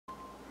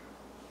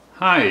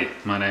Hi,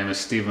 my name is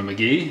Stephen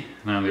McGee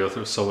and I'm the author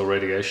of Solar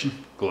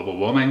Radiation, Global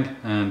Warming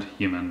and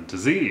Human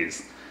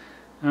Disease.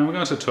 And we're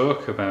going to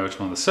talk about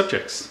one of the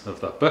subjects of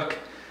that book,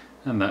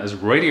 and that is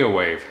radio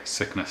wave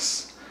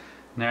sickness.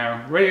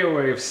 Now, radio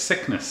wave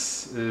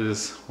sickness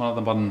is one of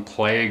the modern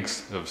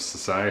plagues of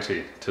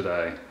society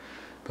today,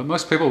 but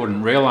most people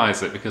wouldn't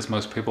realize it because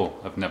most people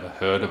have never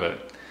heard of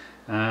it.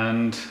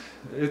 And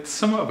it's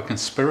somewhat of a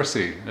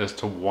conspiracy as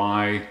to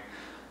why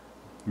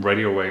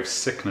radio wave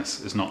sickness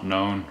is not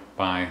known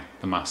by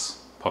the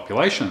mass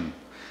population,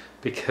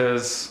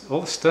 because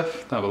all the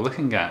stuff that we're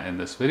looking at in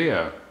this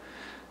video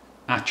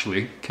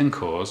actually can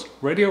cause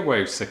radio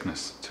wave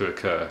sickness to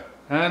occur.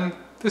 And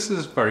this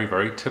is very,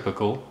 very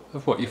typical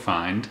of what you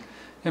find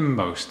in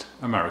most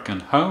American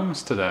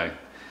homes today.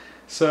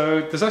 So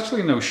there's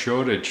actually no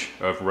shortage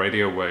of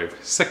radio wave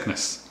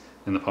sickness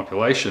in the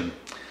population,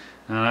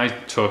 and I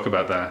talk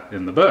about that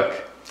in the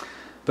book.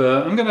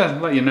 But I'm going to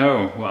let you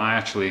know what I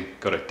actually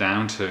got it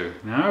down to.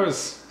 Now, I was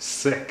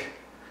sick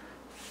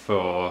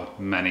for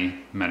many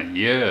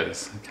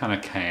years. It kind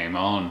of came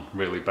on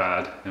really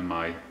bad in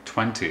my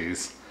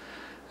 20s,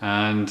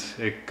 and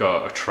it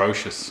got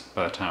atrocious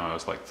by the time I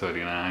was like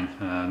 39,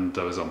 and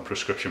I was on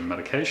prescription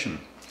medication.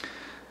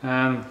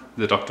 And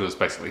the doctor was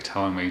basically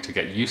telling me to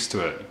get used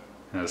to it,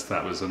 as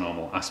that was a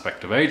normal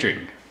aspect of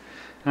aging.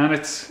 And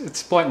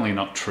it's blatantly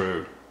not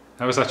true.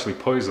 I was actually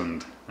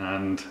poisoned,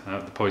 and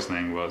the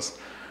poisoning was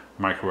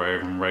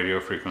microwave and radio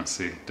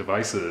frequency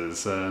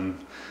devices,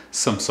 and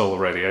some solar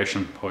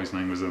radiation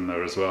poisoning was in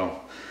there as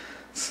well.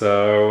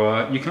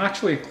 So you can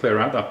actually clear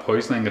out that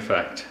poisoning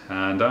effect,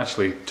 and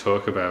actually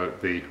talk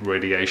about the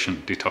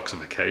radiation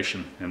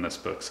detoxification in this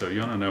book. So you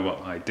want to know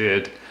what I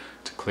did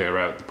to clear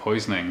out the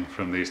poisoning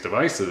from these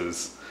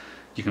devices,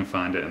 you can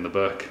find it in the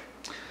book.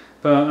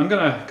 But I'm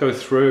going to go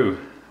through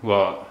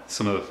what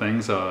some of the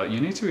things are you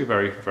need to be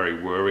very,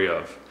 very wary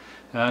of.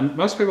 And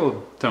most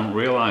people don't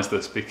realize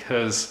this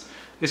because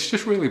it's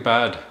just really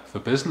bad for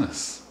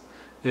business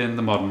in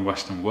the modern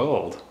Western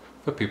world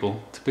for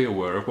people to be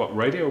aware of what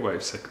radio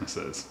wave sickness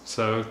is.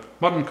 So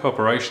modern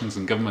corporations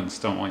and governments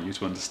don't want you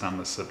to understand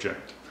this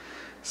subject.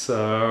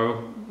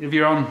 So if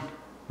you're on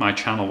my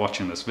channel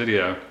watching this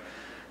video,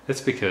 it's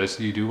because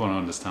you do want to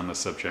understand the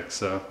subject.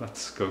 So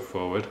let's go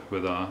forward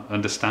with our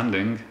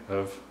understanding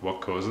of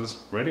what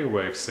causes radio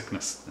wave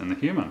sickness in the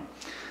human.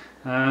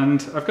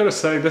 And I've got to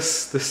say,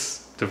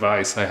 this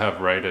device I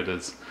have rated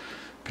as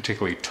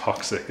particularly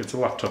toxic. It's a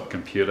laptop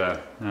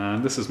computer,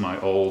 and this is my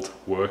old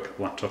work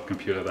laptop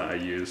computer that I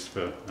used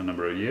for a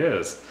number of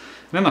years.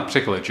 And in that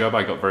particular job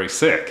I got very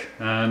sick,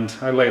 and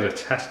I later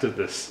tested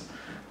this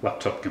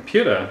laptop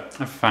computer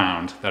and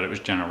found that it was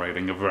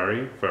generating a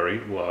very, very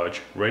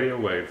large radio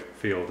wave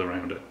field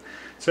around it.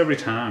 So every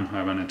time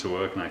I went into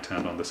work and I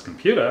turned on this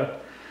computer,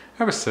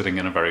 I was sitting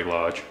in a very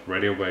large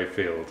radio wave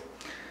field.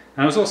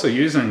 And I was also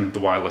using the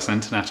wireless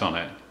internet on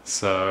it,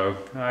 so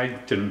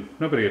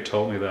nobody had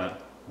told me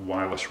that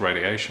wireless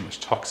radiation was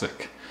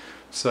toxic.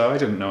 So I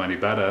didn't know any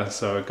better,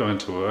 so I'd go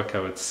into work, I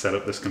would set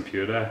up this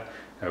computer,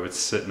 I would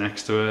sit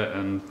next to it,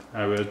 and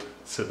I would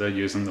sit there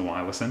using the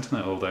wireless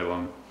internet all day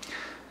long.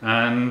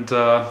 And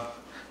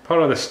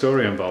part of this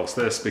story involves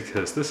this,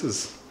 because this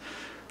is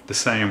the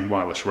same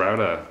wireless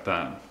router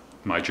that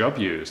my job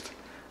used,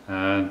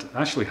 and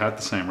I actually had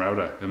the same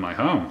router in my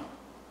home.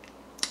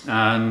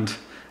 And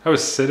I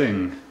was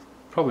sitting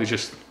probably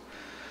just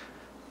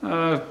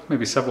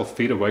maybe several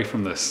feet away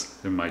from this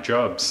in my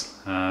jobs,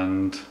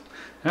 and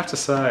I have to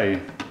say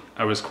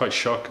I was quite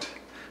shocked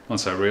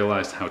once I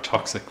realized how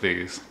toxic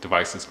these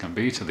devices can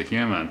be to the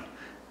human,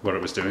 what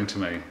it was doing to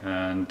me.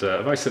 And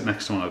if I sit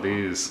next to one of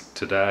these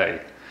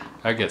today,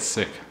 I get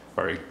sick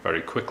very,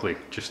 very quickly.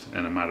 Just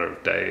in a matter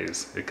of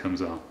days it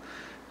comes on,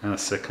 and the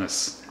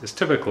sickness is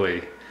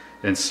typically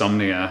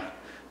insomnia,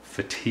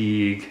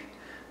 fatigue,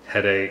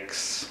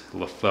 headaches,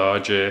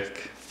 lethargic,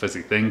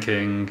 fuzzy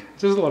thinking. It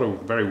does a lot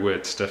of very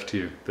weird stuff to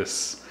you,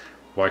 this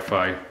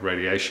Wi-Fi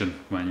radiation,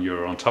 when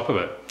you're on top of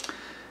it.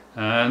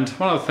 And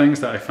one of the things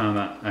that I found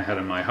that I had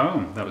in my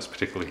home that was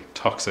particularly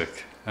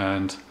toxic,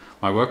 and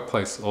my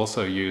workplace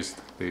also used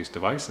these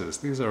devices.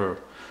 These are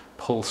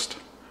pulsed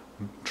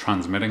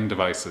transmitting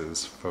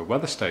devices for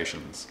weather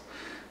stations.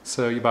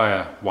 So you buy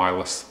a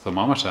wireless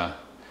thermometer.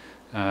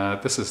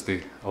 This is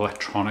the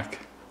electronic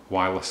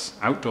wireless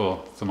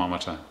outdoor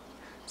thermometer.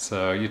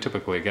 So you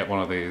typically get one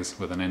of these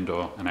with an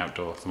indoor and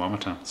outdoor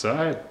thermometer. So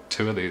I had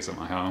two of these at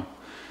my home,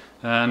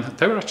 and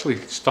they were actually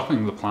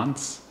stopping the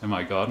plants in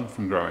my garden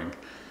from growing.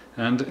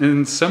 And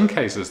in some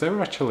cases, they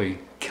were actually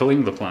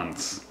killing the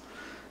plants.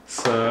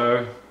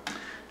 So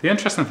the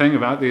interesting thing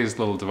about these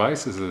little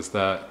devices is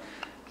that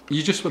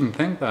you just wouldn't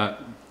think that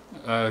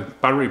a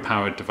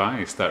battery-powered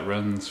device that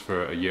runs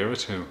for a year or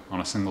two on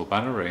a single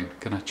battery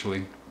can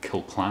actually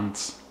kill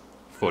plants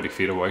 40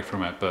 feet away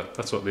from it, but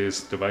that's what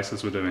these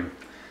devices were doing.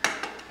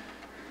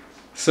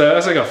 So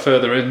as I got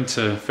further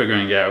into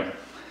figuring out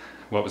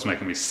what was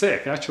making me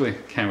sick, I actually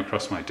came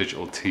across my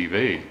digital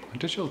TV. My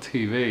digital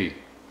TV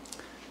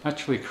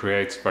actually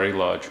creates very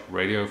large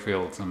radio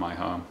fields in my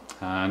home,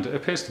 and it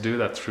appears to do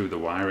that through the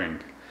wiring.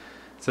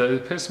 So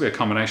it appears to be a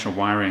combination of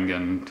wiring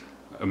and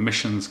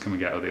emissions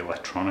coming out of the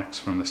electronics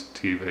from this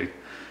TV.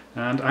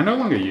 And I no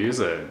longer use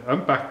it.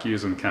 I'm back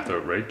using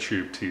cathode ray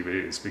tube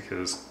TVs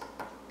because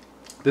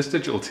this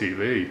digital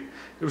TV,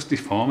 it was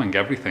deforming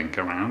everything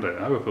around it.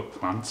 I would put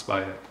plants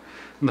by it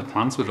and the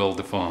plants would all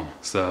deform.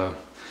 So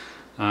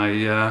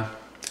I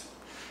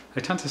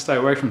tend to stay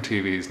away from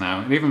TVs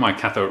now, and even my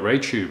cathode ray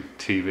tube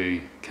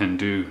TV can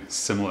do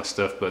similar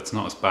stuff, but it's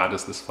not as bad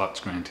as this flat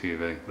screen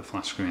TV. The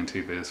flat screen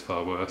TV is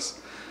far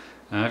worse.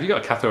 If you've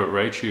got a cathode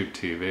ray tube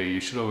TV,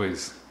 you should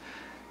always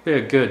be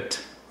a good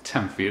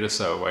 10 feet or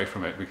so away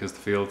from it because the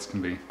fields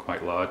can be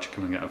quite large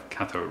coming out of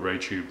cathode ray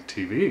tube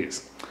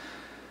TVs.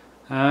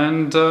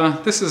 And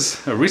this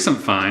is a recent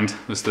find,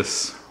 was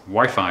this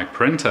Wi-Fi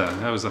printer.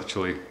 I was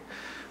actually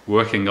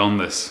working on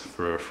this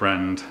for a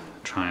friend,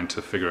 trying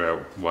to figure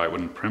out why it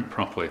wouldn't print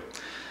properly.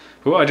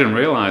 But what I didn't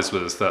realize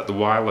was that the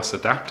wireless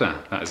adapter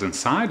that is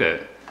inside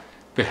it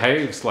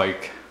behaves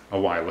like a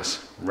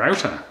wireless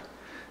router.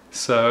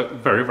 So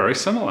very, very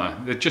similar.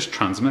 It just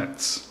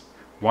transmits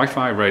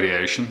Wi-Fi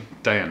radiation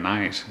day and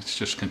night. It's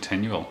just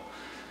continual.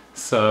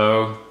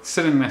 So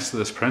sitting next to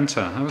this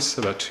printer, I was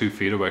about 2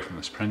 feet away from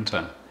this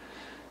printer,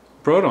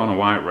 brought on a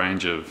wide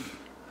range of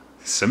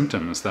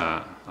symptoms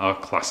that are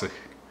classic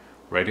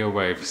radio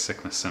wave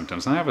sickness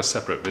symptoms. And I have a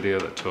separate video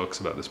that talks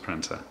about this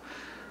printer.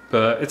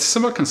 But it's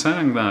somewhat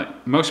concerning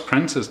that most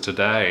printers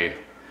today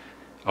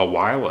are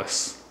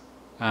wireless.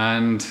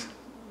 And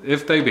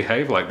if they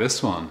behave like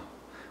this one,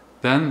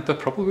 then they're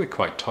probably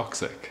quite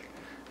toxic.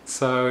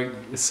 So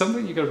it's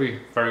something you've got to be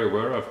very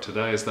aware of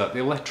today, is that the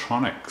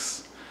electronic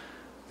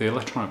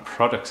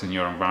products in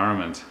your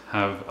environment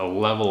have a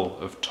level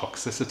of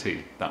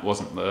toxicity that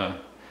wasn't there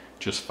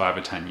just 5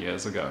 or 10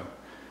 years ago.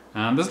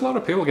 And there's a lot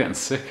of people getting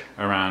sick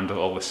around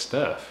all this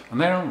stuff,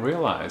 and they don't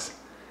realize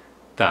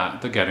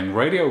that they're getting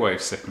radio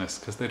wave sickness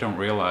because they don't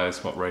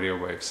realize what radio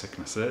wave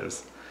sickness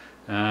is.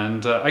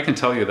 And I can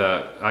tell you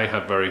that I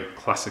have very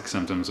classic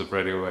symptoms of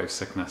radio wave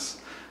sickness.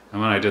 And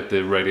when I did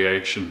the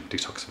radiation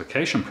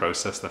detoxification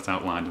process that's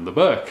outlined in the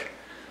book,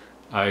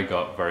 I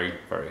got very,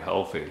 very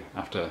healthy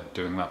after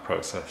doing that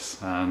process.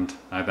 And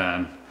I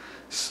then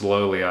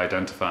slowly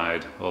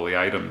identified all the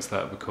items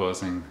that were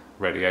causing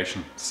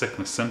radiation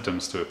sickness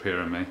symptoms to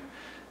appear in me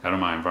out of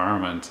my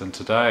environment. And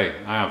today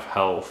I have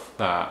health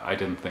that I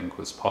didn't think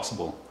was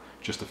possible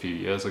just a few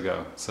years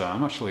ago. So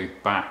I'm actually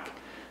back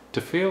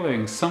to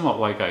feeling somewhat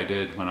like I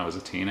did when I was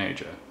a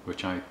teenager,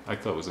 which I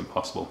thought was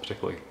impossible,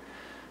 particularly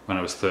when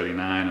I was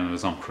 39 and I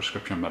was on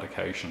prescription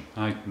medication.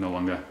 I no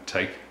longer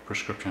take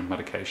prescription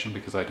medication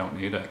because I don't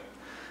need it.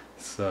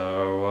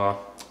 So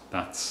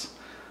that's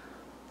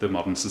the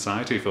modern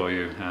society for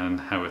you and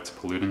how it's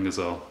polluting us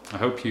all. I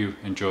hope you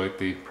enjoyed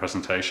the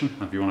presentation.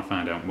 If you want to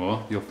find out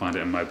more, you'll find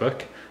it in my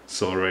book,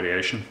 Solar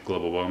Radiation,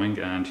 Global Warming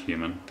and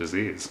Human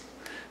Disease.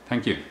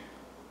 Thank you.